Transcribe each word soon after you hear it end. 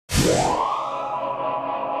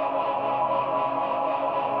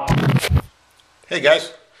Hey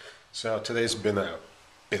guys, so today's been a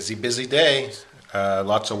busy day.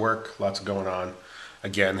 Lots of work, lots going on.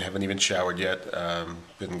 Again, haven't even showered yet.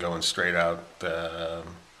 Been going straight out.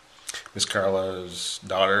 Miss Carla's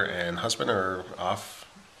daughter and husband are off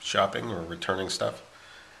shopping or returning stuff,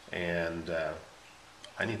 and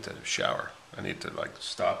I need to shower. I need to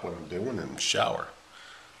stop what I'm doing and shower.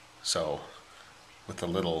 So, with a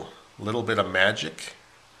little bit of magic,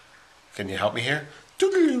 can you help me here?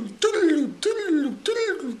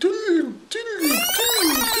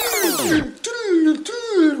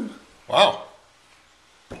 Wow,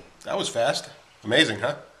 that was fast. Amazing,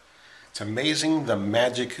 huh? It's amazing the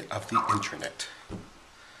magic of the internet.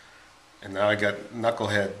 And now I got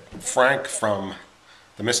Knucklehead Frank from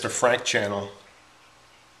the Mr. Frank channel.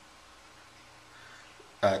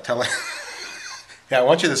 Yeah, I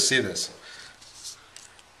want you to see this.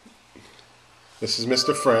 This is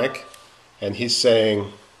Mr. Frank, and he's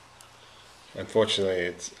saying,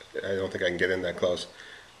 unfortunately, I don't think I can get in that close.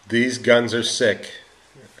 These guns are sick.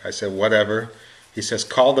 I said, whatever. He says,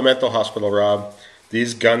 call the mental hospital, Rob.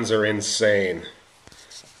 These guns are insane.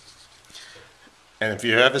 And if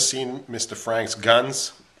you've ever seen Mr. Frank's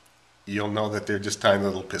guns, you'll know that they're just tiny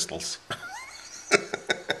little pistols.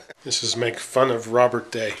 This is make fun of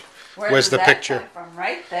Robert Day. Where's the picture? Come from?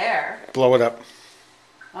 Right there. Blow it up.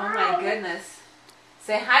 Oh my goodness.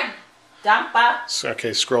 Say hi, Dumpa.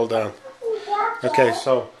 Okay, scroll down. Okay,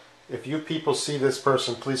 so if you people see this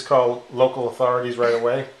person, please call local authorities right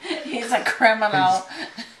away. He's a criminal.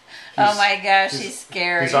 Oh my gosh, he's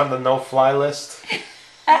scary. He's on the no-fly list.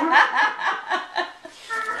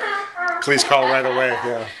 Please call right away.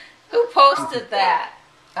 Yeah. Who posted that?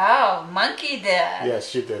 Oh, Monkey did. Yes,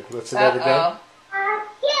 she did. Let's see that again.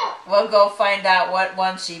 We'll go find out what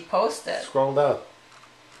one she posted. Scroll down.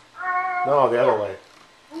 No, the other way.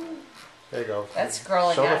 There you go. That's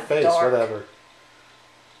scrolling Show the face, dork. whatever.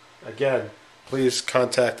 Again, please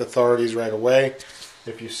contact authorities right away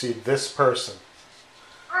if you see this person.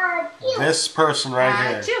 This person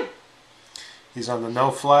right here. He's on the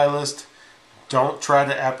no-fly list. Don't try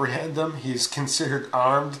to apprehend him. He's considered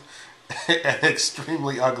armed and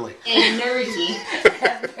extremely ugly. And nerdy.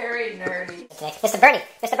 Very nerdy. Mr. Bernie,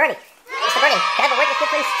 can I have a word with you,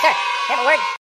 please? Sir, can I have a word?